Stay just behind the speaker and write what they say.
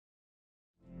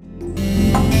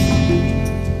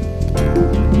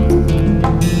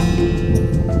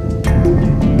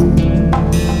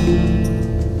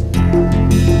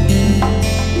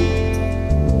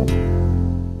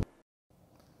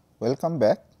welcome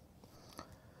back.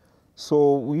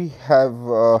 So, we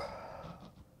have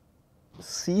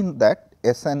seen that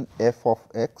Sn f of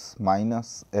x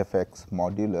minus f x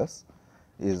modulus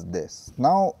is this.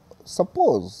 Now,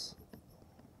 suppose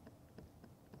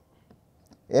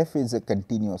f is a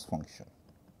continuous function.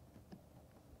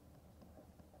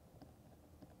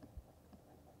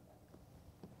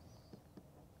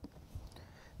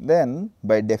 Then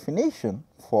by definition,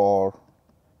 for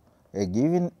a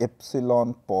given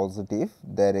epsilon positive,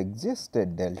 there exists a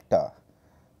delta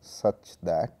such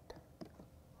that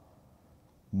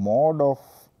mod of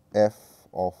f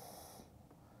of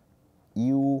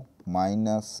u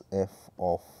minus f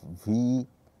of v,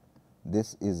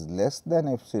 this is less than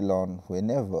epsilon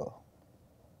whenever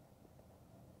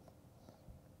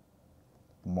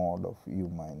mod of u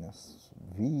minus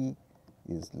v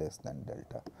is less than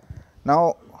delta.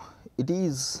 Now, it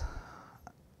is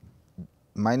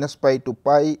minus pi to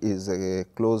pi is a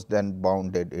closed and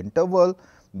bounded interval,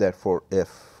 therefore,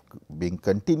 f being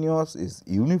continuous is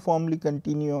uniformly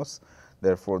continuous.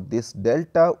 Therefore, this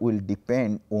delta will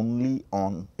depend only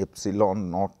on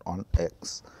epsilon, not on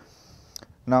x.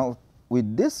 Now,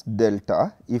 with this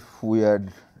delta, if we are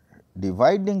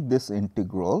dividing this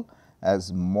integral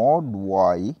as mod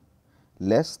y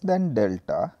less than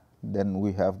delta, then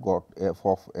we have got f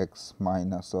of x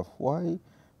minus of y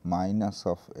minus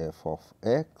of f of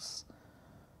x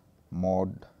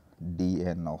mod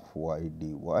dn of y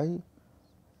dy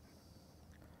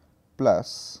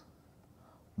plus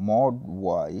mod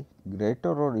y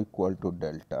greater or equal to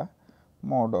delta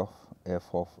mod of f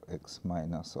of x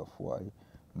minus of y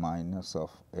minus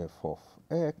of f of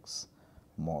x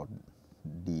mod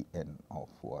dn of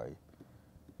y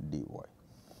dy.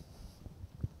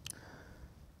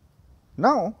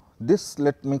 Now, this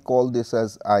let me call this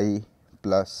as I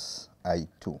plus I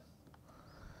 2.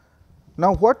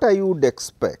 Now, what I would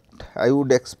expect? I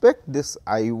would expect this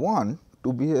I 1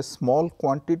 to be a small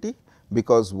quantity,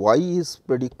 because y is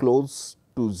pretty close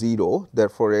to 0.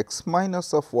 Therefore, x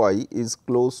minus of y is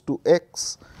close to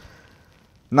x.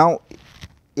 Now,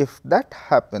 if that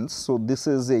happens, so this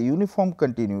is a uniform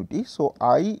continuity. So,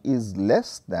 I is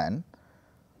less than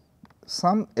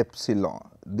some epsilon,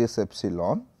 this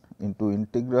epsilon into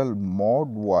integral mod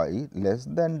y less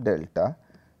than delta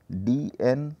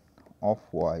dn of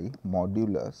y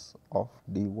modulus of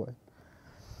dy.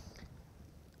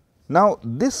 Now,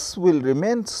 this will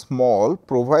remain small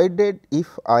provided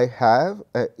if I have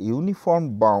a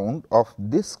uniform bound of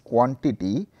this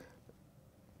quantity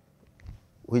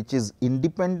which is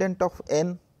independent of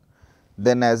n.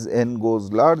 Then as n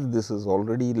goes large, this is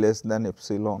already less than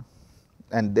epsilon,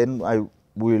 and then I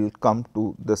will come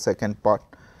to the second part.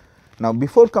 Now,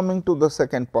 before coming to the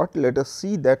second part, let us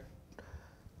see that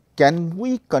can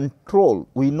we control.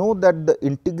 We know that the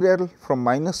integral from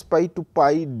minus pi to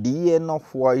pi dn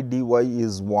of y dy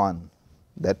is 1,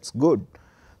 that is good.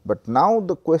 But now,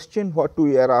 the question what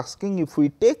we are asking, if we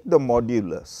take the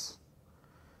modulus,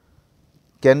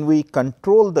 can we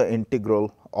control the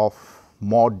integral of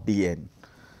mod dn?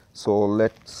 So,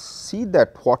 let us see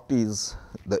that what is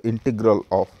the integral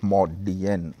of mod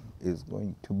dn is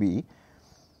going to be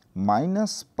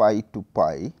minus pi to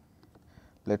pi,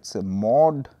 let us say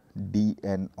mod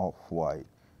dn of y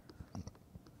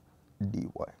dy.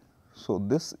 So,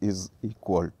 this is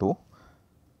equal to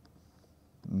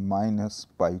minus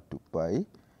pi to pi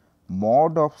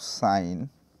mod of sine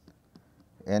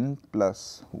n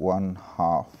plus 1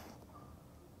 half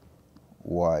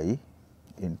y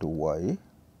into y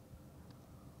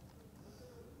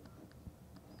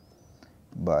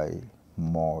by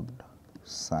mod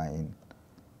sine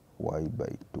y by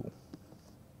 2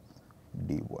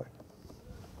 dy.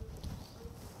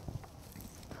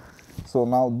 So,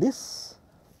 now this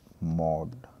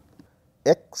mod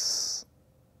x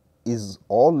is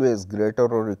always greater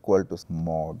or equal to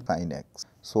mod sin x.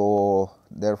 So,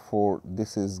 therefore,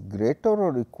 this is greater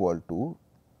or equal to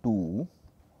 2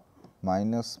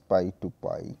 minus pi to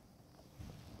pi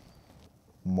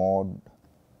mod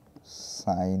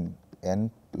sine n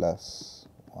plus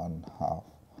 1 half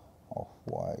of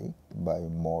y by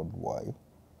mod y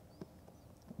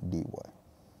dy.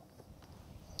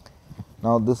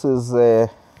 Now, this is a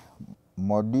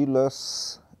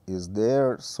modulus is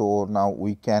there. So, now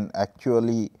we can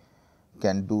actually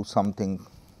can do something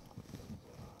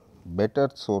better.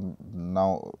 So,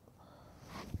 now,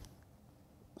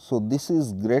 so this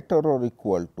is greater or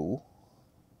equal to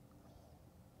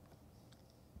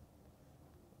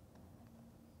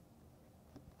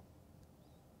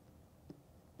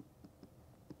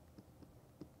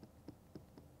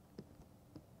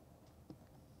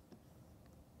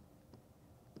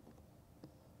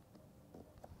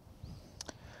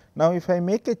Now, if I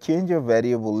make a change of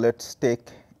variable, let us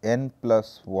take n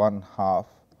plus 1/2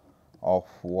 of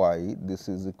y, this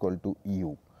is equal to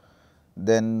u.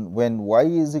 Then when y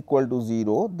is equal to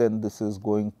 0, then this is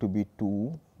going to be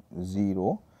 2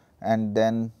 0, and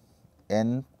then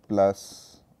n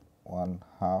plus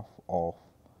 1/2 of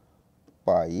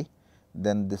pi,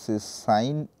 then this is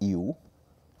sin u.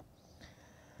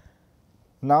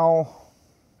 Now,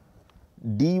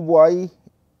 dy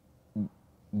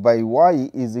by y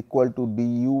is equal to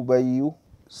du by u.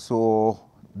 So,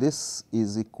 this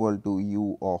is equal to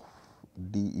u of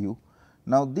du.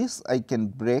 Now, this I can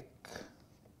break,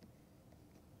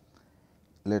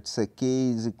 let us say k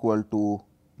is equal to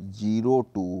 0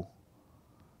 to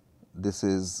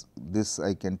this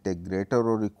I can take greater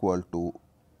or equal to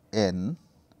n.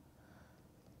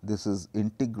 This is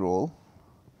integral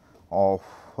of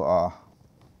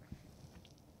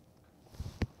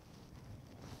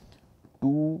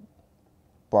 2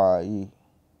 pi,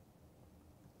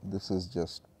 this is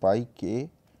just pi k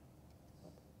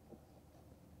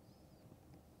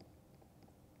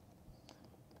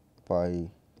pi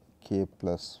k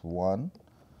plus 1,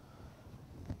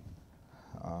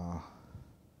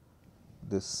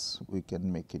 this we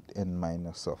can make it n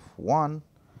minus of 1.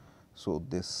 So,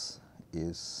 this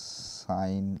is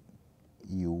sin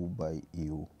u by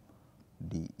u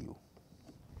du.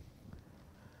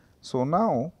 So,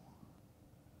 now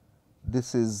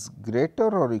this is greater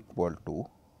or equal to,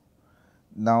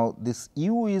 now this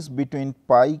u is between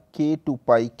pi k to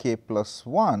pi k plus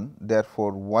 1,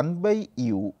 therefore, 1 by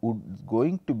u would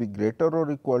going to be greater or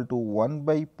equal to 1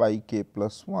 by pi k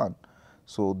plus 1.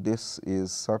 So, this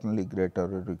is certainly greater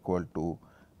or equal to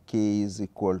k is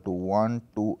equal to 1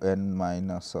 to n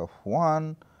minus of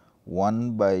 1,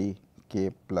 1 by k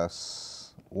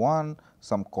plus 1,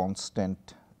 some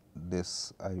constant,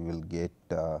 this I will get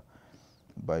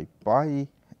by pi,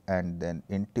 and then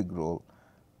integral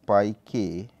pi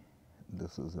k,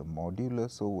 this is a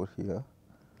modulus over here,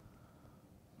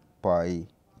 pi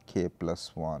k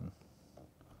plus 1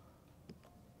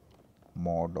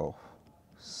 mod of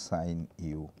sin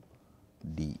u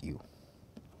du.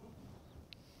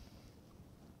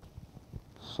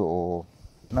 So,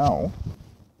 now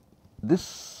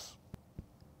this,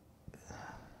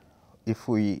 if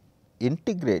we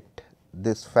integrate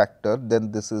this factor,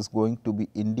 then this is going to be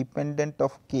independent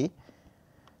of k.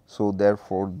 So,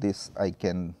 therefore, this I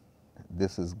can,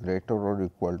 this is greater or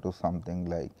equal to something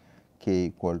like k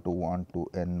equal to 1 to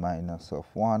n minus of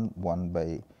 1, 1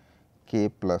 by k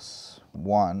plus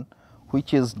 1,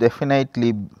 which is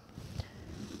definitely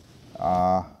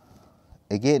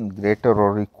again greater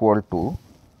or equal to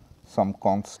some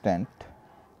constant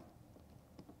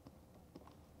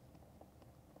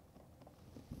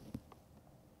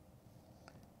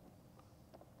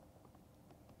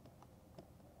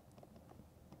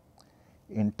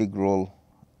integral,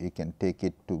 you can take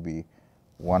it to be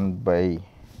 1 by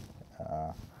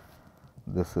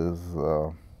this is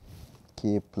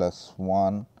k plus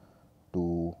 1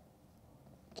 to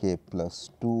k plus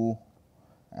 2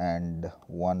 and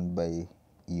 1 by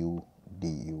u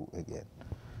du again.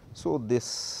 So,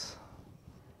 this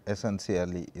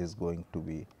essentially is going to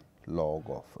be log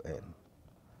of n.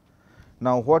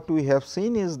 Now, what we have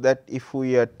seen is that if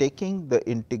we are taking the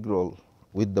integral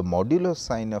with the modular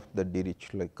sign of the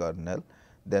Dirichlet kernel,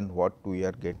 then what we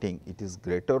are getting, it is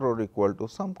greater or equal to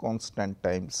some constant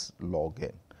times log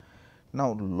n.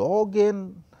 Now, log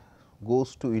n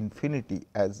goes to infinity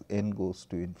as n goes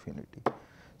to infinity.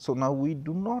 So, now we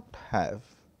do not have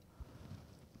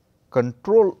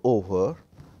control over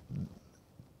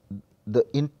the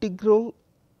integral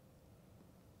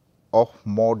of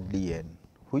mod dn,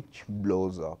 which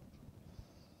blows up.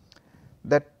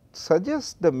 That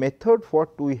suggests the method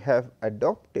what we have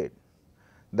adopted,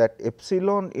 that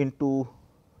epsilon into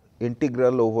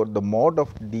integral over the mod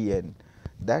of dn,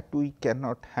 that we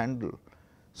cannot handle.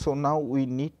 So, now we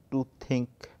need to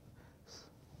think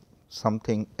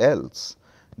something else,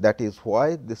 that is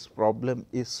why this problem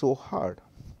is so hard.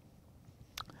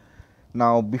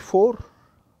 Now, before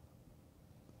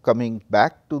coming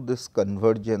back to this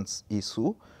convergence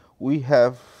issue, we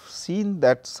have seen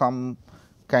that some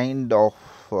kind of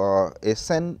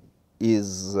Sn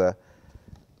is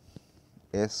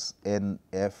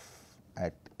Snf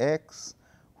at x,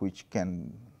 which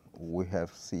can we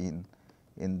have seen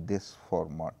in this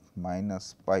format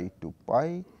minus pi to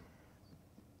pi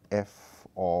f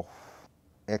of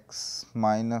x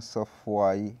minus of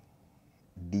y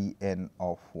dn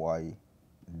of y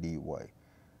dy.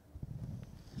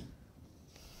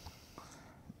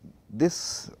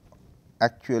 This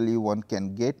actually one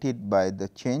can get it by the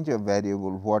change of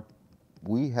variable what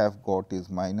we have got is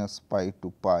minus pi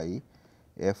to pi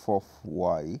f of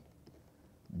y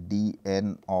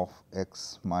dn of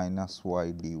x minus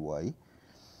y dy.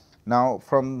 Now,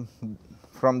 from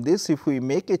this, if we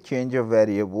make a change of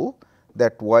variable,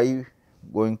 that y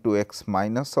going to x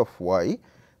minus of y,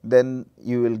 then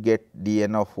you will get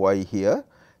dn of y here,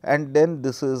 and then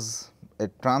this is a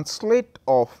translate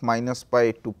of minus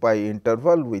pi to pi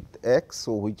interval with x.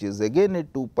 So, which is again a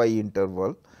 2 pi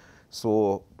interval.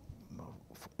 So,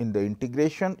 in the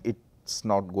integration it is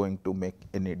not going to make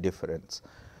any difference.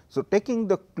 So, taking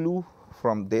the clue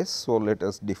from this, so let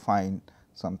us define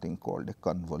something called a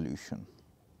convolution.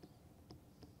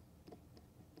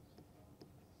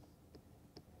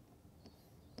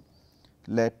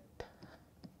 Let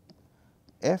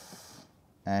f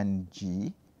and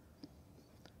g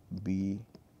be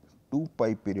 2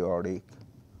 pi periodic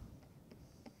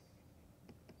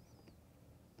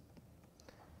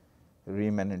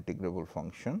Riemann integrable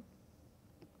function,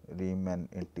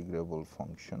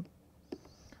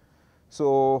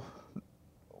 So,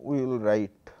 we will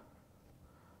write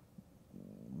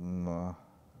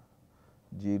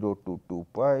 0 to 2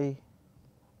 pi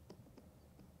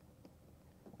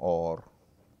or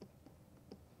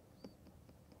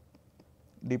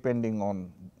depending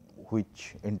on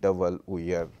which interval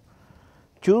we are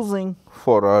choosing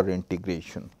for our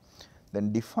integration.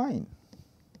 Then define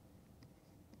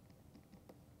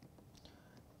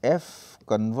f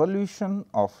convolution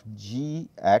of g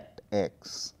at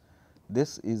x.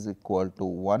 This is equal to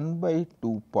 1 by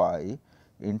 2 pi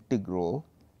integral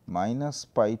minus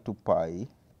pi to pi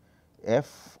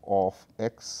f of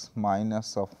x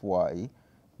minus of y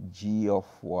g of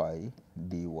y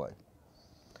dy.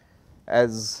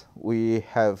 As we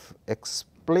have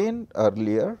explained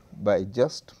earlier, by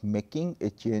just making a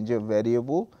change of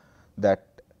variable, that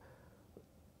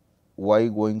y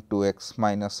going to x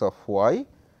minus of y,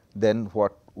 then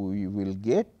what we will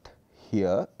get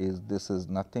here is this is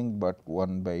nothing but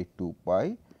 1 by 2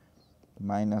 pi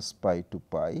minus pi to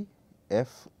pi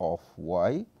f of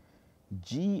y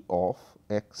g of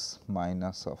x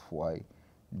minus of y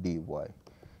dy.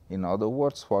 In other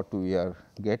words, what we are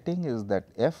getting is that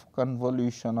f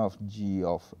convolution of g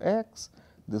of x,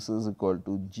 this is equal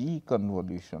to g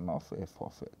convolution of f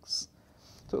of x.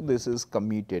 So, this is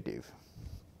commutative.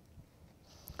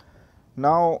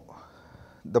 Now,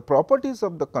 the properties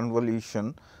of the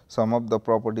convolution, some of the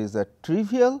properties are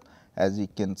trivial, as you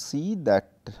can see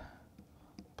that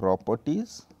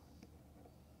properties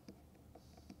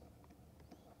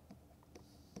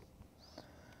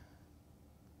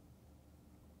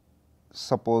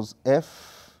suppose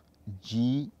f,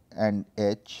 g and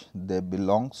h, they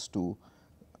belongs to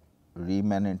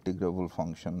Riemann integrable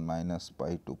function minus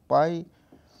pi to pi,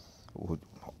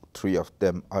 three of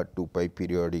them are 2 pi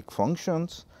periodic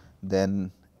functions.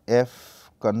 Then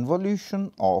f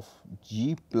convolution of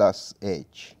g plus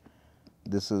h,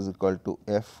 this is equal to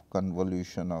f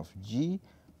convolution of g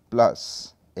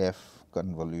plus f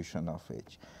convolution of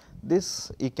h.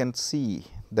 This you can see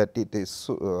that it is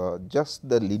just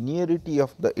the linearity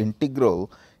of the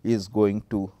integral is going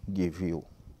to give you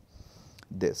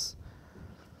this,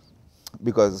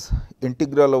 because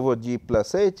integral over g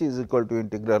plus h is equal to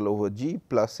integral over g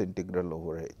plus integral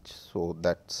over h. So,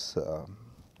 that is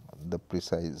the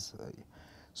precise.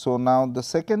 So, now the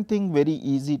second thing very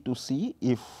easy to see,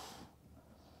 if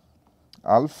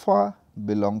alpha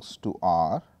belongs to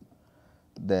R,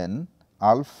 then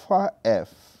alpha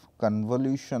f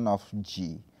convolution of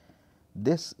g,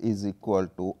 this is equal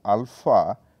to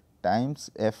alpha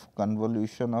times f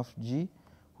convolution of g,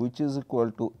 which is equal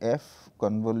to f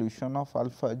convolution of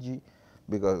alpha g,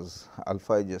 because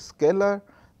alpha is a scalar.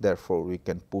 Therefore, we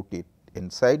can put it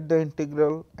inside the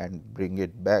integral and bring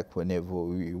it back whenever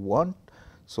we want.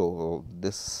 So,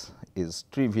 this is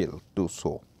trivial to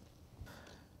show.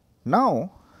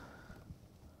 Now,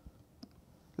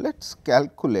 let us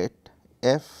calculate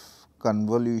f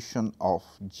convolution of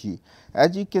g.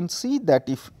 As you can see that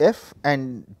if f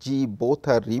and g both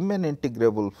are Riemann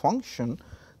integrable function,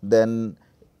 then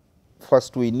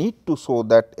first we need to show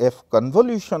that f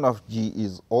convolution of g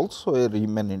is also a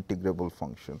Riemann integrable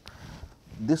function.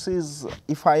 This is,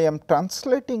 if I am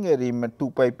translating a Riemann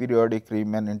 2 pi periodic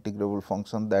Riemann integrable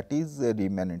function, that is a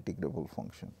Riemann integrable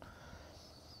function.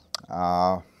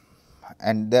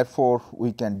 And therefore,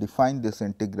 we can define this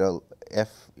integral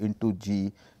f into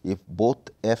g. If both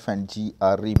f and g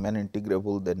are Riemann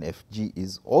integrable, then f g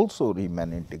is also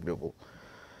Riemann integrable.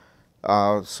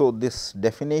 So, this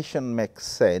definition makes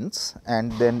sense,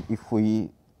 and then if we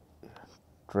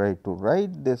try to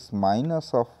write this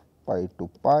minus of pi to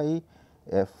pi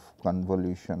f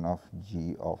convolution of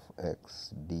g of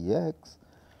x dx.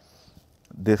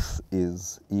 This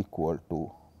is equal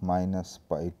to minus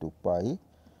pi to pi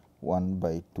 1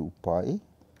 by 2 pi,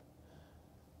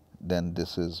 then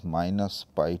this is minus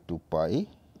pi to pi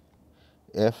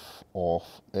f of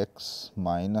x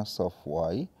minus of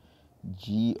y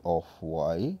g of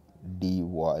y dy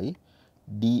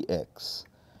dx.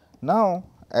 Now,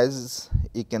 as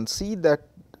you can see that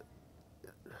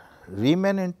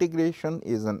Riemann integration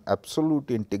is an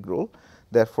absolute integral.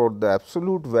 Therefore, the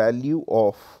absolute value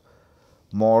of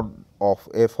mod of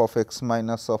f of x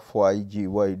minus of y g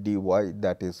y dy,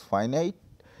 that is finite.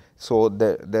 So,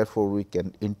 therefore, we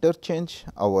can interchange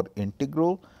our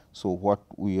integral. So, what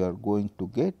we are going to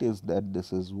get is that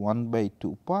this is 1 by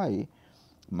 2 pi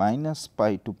minus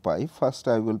pi to pi. First,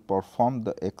 I will perform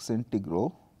the x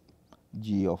integral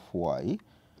g of y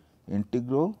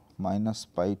integral minus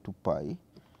pi to pi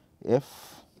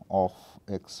f of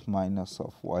x minus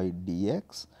of y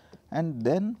dx and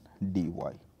then dy.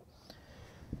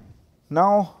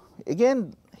 Now,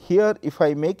 again here if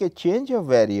I make a change of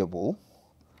variable,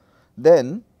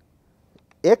 then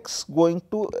x going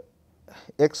to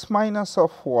x minus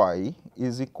of y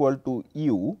is equal to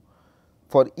u.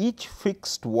 For each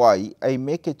fixed y, I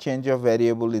make a change of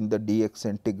variable in the dx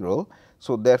integral.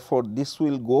 So, therefore, this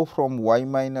will go from y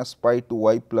minus pi to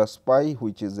y plus pi,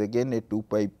 which is again a 2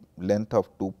 pi length of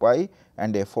 2 pi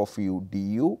and f of u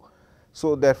du.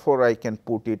 So, therefore, I can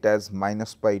put it as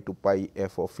minus pi to pi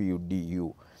f of u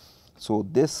du. So,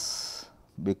 this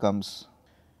becomes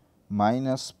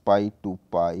minus pi to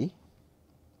pi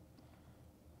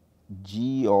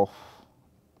g of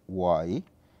y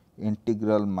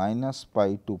integral minus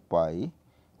pi to pi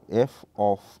f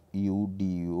of u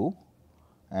du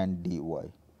and dy.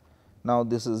 Now,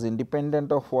 this is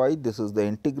independent of y, this is the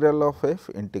integral of f,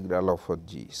 integral of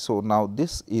g. So, now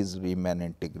this is Riemann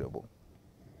integrable.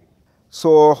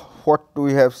 So, what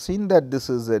we have seen that this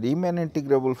is a Riemann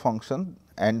integrable function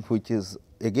and which is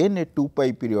again a 2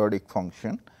 pi periodic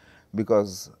function,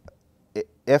 because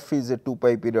f is a 2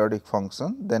 pi periodic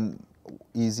function, then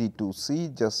easy to see,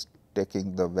 just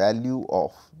taking the value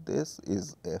of this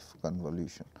is f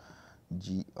convolution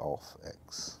g of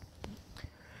x.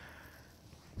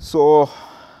 So,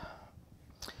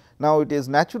 now it is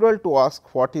natural to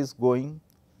ask what is going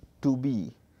to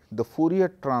be the Fourier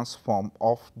transform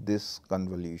of this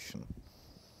convolution.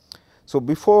 So,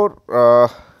 before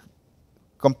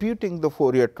computing the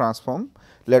Fourier transform,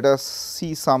 let us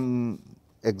see some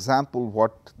example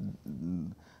what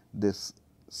this.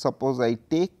 Suppose I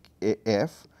take a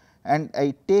f and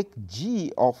I take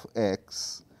g of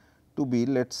x to be,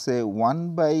 let us say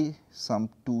 1 by some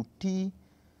 2 t,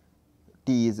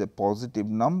 t is a positive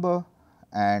number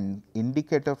and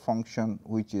indicator function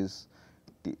which is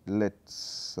let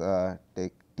us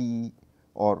take t,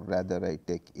 or rather I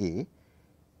take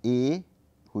a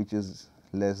which is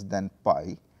less than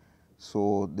pi.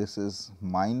 So, this is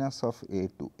minus of a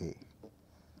to a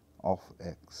of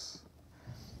x.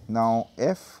 Now,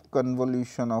 f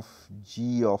convolution of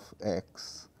g of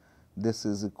x, this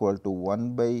is equal to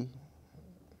 1 by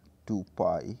 2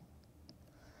 pi.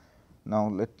 Now,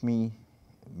 let me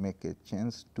make a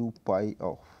change 2 pi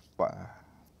of pi,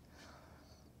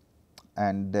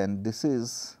 and then this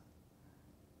is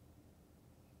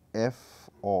f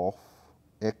of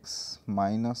x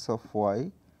minus of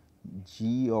y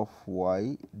g of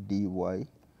y dy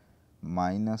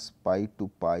minus pi to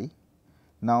pi.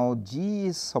 Now, g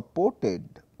is supported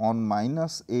on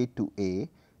minus a to a.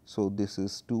 So, this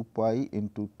is 2 pi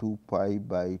into 2 pi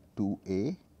by 2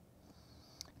 a,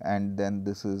 and then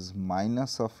this is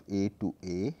minus of a to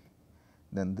a,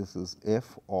 then this is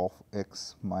f of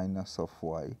x minus of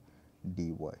y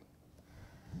dy.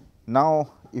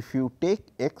 Now, if you take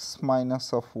x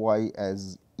minus of y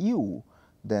as u,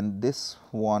 then this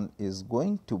one is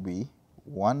going to be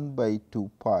 1 by 2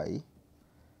 pi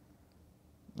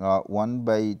 1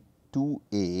 by 2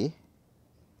 a,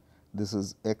 this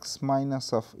is x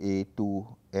minus of a to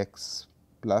x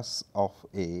plus of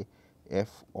a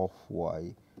f of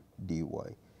y dy.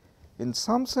 In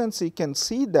some sense, you can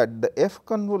see that the f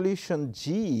convolution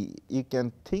g you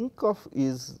can think of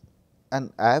is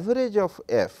an average of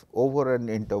f over an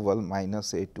interval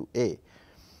minus a to a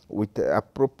with the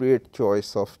appropriate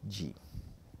choice of g.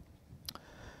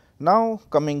 Now,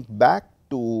 coming back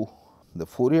to the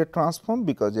Fourier transform,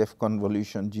 because f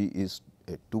convolution g is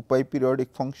a 2 pi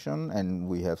periodic function and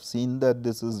we have seen that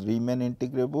this is Riemann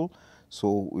integrable.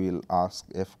 So, we will ask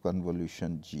f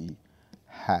convolution g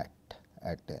hat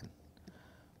at n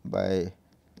by,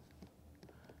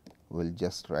 we will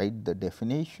just write the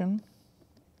definition.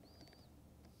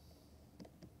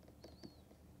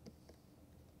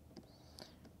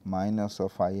 minus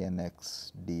of I n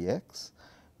x dx.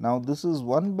 Now, this is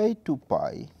 1 by 2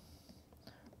 pi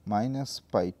minus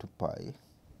pi to pi,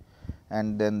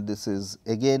 and then this is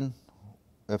again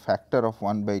a factor of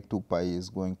 1 by 2 pi is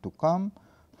going to come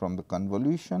from the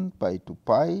convolution pi to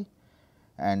pi,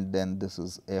 and then this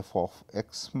is f of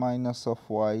x minus of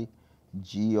y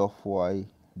g of y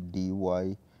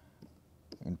dy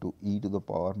into e to the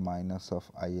power minus of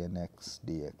I n x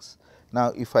dx.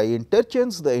 Now, if I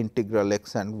interchange the integral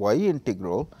x and y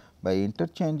integral, by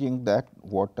interchanging that,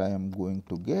 what I am going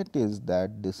to get is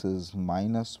that this is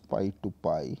minus pi to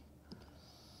pi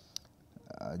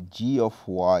g of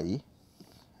y,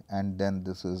 and then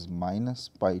this is minus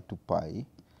pi to pi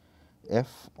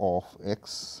f of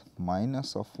x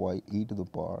minus of y e to the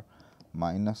power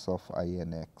minus of I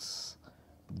n x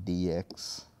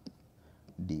dx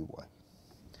dy.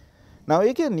 Now,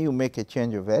 again you make a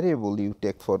change of variable, you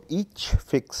take for each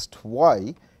fixed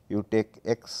y, you take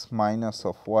x minus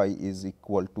of y is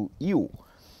equal to u.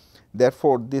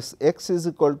 Therefore, this x is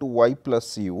equal to y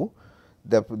plus u,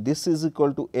 this is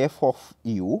equal to f of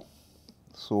u.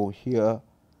 So, here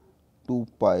 2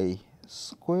 pi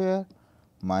square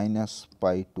minus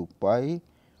pi to pi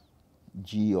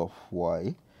g of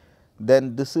y.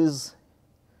 Then this is,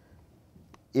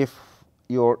 if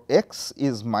your x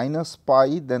is minus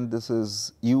pi, then this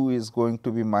is u is going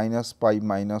to be minus pi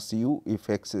minus u. If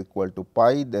x is equal to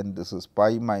pi, then this is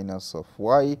pi minus of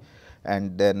y,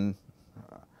 and then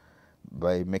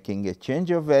by making a change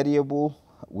of variable,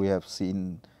 we have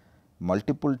seen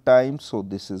multiple times. So,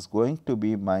 this is going to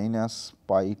be minus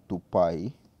pi to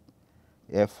pi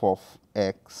f of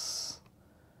x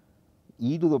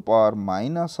e to the power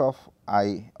minus of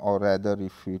I, or rather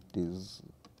if it is,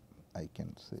 I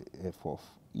can say f of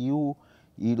u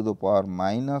e to the power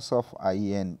minus of I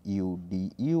n u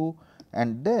du,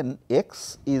 and then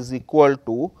x is equal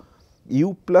to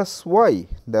u plus y.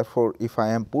 Therefore, if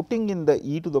I am putting in the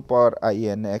e to the power I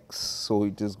n x, so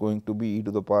it is going to be e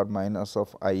to the power minus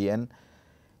of I n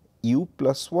u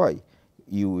plus y.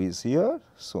 U is here.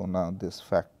 So, now this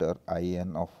factor I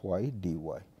n of y dy.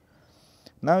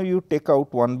 Now, you take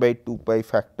out 1 by 2 pi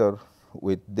factor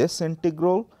with this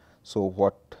integral. So,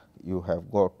 what you have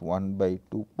got 1 by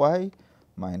 2 pi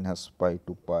minus pi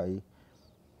to pi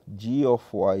g of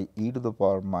y e to the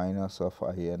power minus of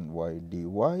I n y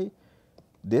dy,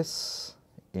 this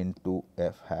into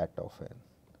f hat of n,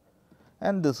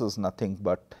 and this is nothing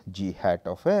but g hat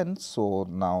of n. So,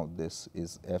 now this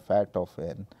is f hat of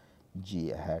n g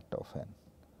hat of n.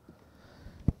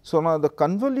 So, now the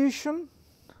convolution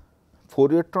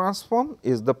Fourier transform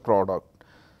is the product.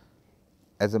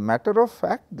 As a matter of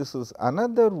fact, this is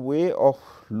another way of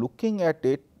looking at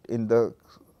it in the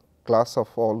class of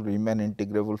all Riemann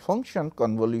integrable function,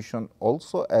 convolution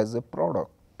also as a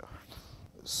product.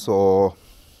 So,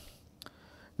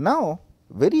 now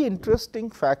very interesting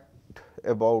fact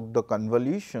about the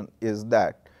convolution is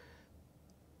that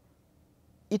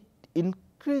it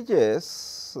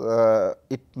increases,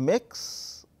 it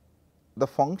makes the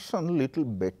function little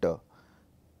better.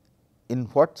 In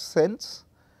what sense?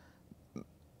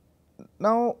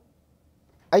 Now,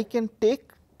 I can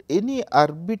take any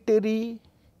arbitrary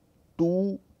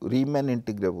 2 Riemann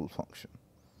integrable function.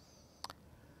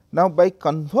 Now, by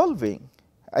convolving,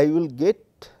 I will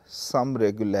get some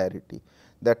regularity.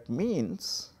 That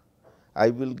means,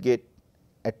 I will get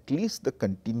at least the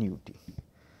continuity.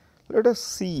 Let us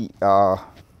see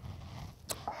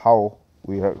how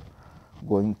we are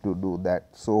going to do that.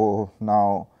 So,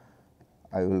 now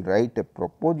I will write a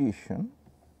proposition.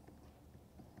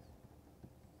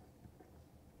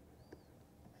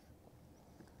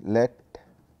 Let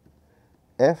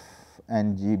f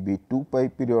and g be 2 pi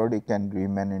periodic and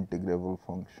Riemann integrable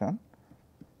function,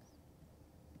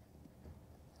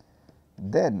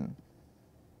 then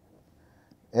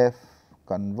f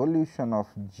convolution of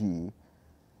g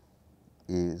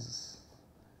is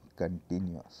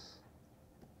continuous.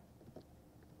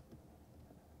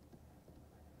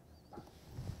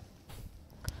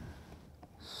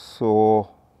 So,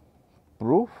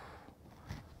 proof: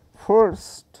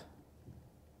 first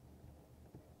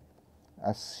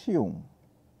assume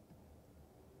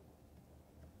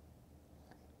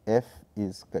f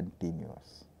is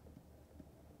continuous.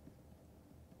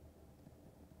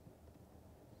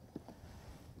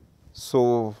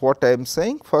 So, what I am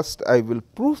saying, first I will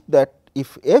prove that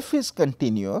if f is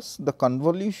continuous, the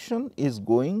convolution is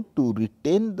going to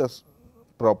retain the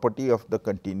property of the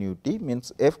continuity,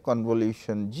 means f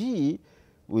convolution g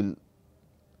will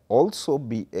also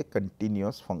be a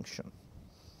continuous function.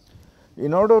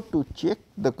 In order to check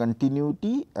the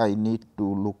continuity, I need to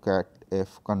look at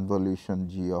f convolution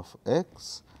g of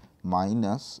x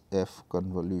minus f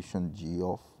convolution g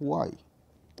of y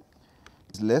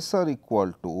is less or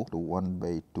equal to 1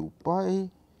 by 2 pi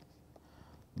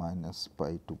minus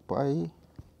pi to pi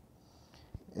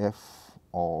f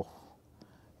of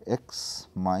x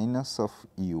minus of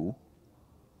u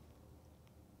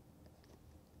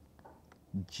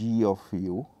g of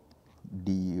u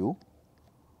du,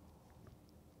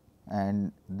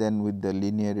 and then with the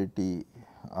linearity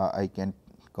I can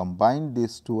combine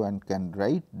these two and can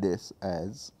write this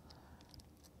as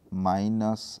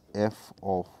minus f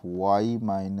of y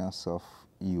minus of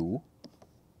u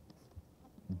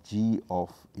g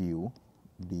of u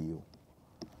du.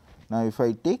 Now, if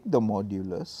I take the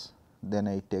modulus, then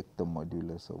I take the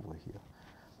modulus over here.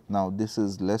 Now, this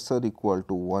is less or equal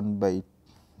to 1 by,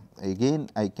 again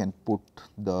I can put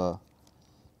the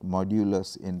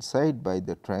modulus inside by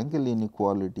the triangle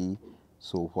inequality.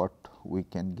 So, what we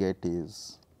can get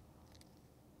is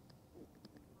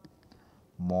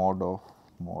mod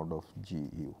of g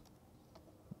u.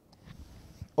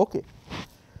 Okay.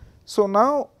 So,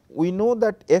 now we know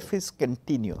that f is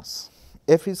continuous.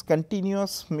 F is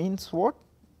continuous means what?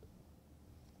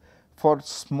 For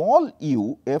small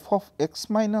u, f of x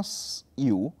minus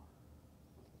u,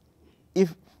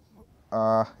 if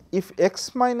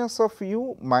x minus of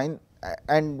u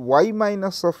and y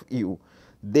minus of u,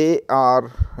 they are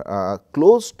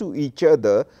close to each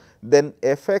other, then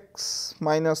f x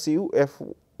minus u, f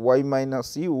y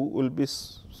minus u will be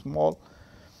small.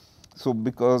 So,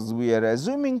 because we are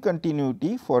assuming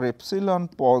continuity, for epsilon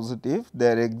positive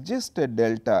there exists a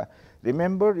delta.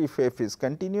 Remember, if f is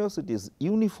continuous, it is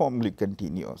uniformly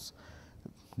continuous,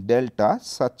 delta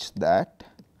such that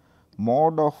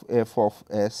mod of f of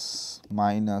s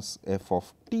minus f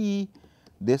of t,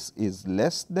 this is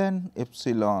less than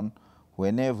epsilon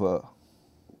whenever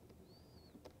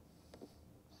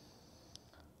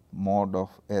mod of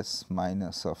s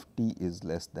minus of t is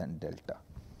less than delta.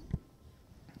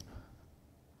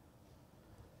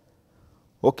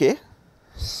 Okay.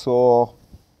 So,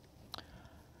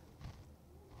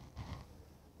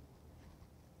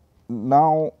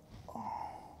 now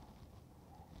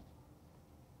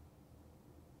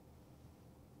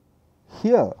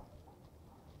here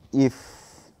if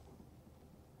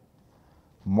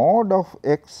mod of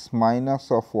x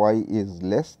minus of y is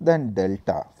less than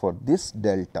delta, for this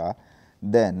delta,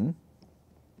 then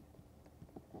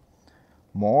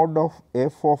mod of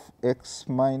f of x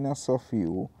minus of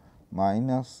u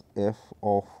minus f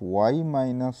of y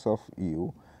minus of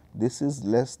u, this is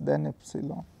less than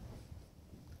epsilon.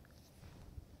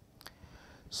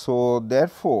 So,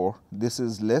 therefore, this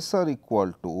is less or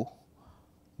equal to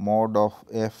mod of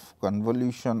f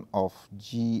convolution of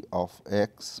g of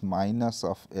x minus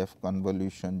of f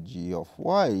convolution g of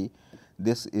y,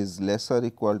 this is less or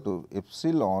equal to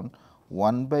epsilon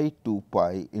 1 by 2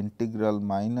 pi integral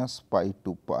minus pi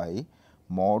to pi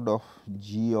mod of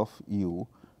g of u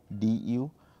du,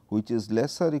 which is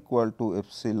less or equal to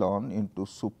epsilon into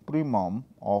supremum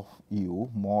of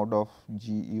u mod of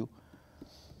g u.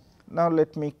 Now,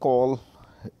 let me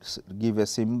give a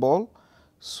symbol.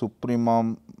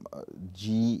 Supremum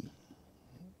g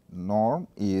norm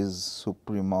is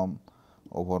supremum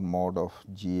over mod of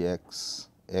g x,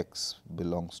 x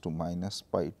belongs to minus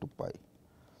pi to pi.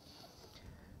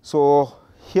 So,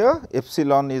 here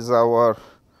epsilon is our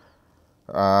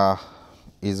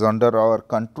is under our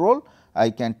control. I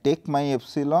can take my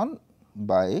epsilon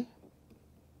by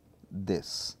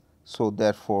this. So,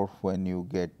 therefore, when you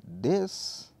get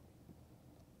this,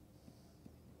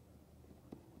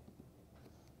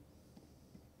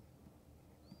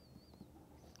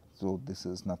 so this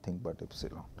is nothing but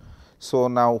epsilon. So,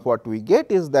 now what we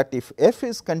get is that if f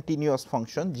is continuous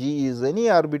function, g is any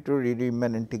arbitrary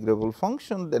Riemann integrable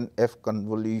function, then f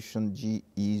convolution g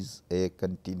is a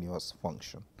continuous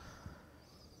function.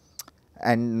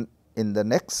 And in the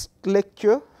next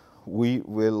lecture, we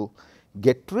will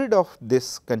get rid of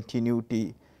this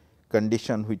continuity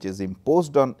condition which is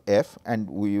imposed on f, and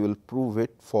we will prove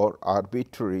it for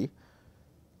arbitrary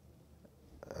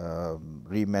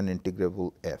Riemann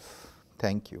integrable f.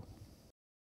 Thank you.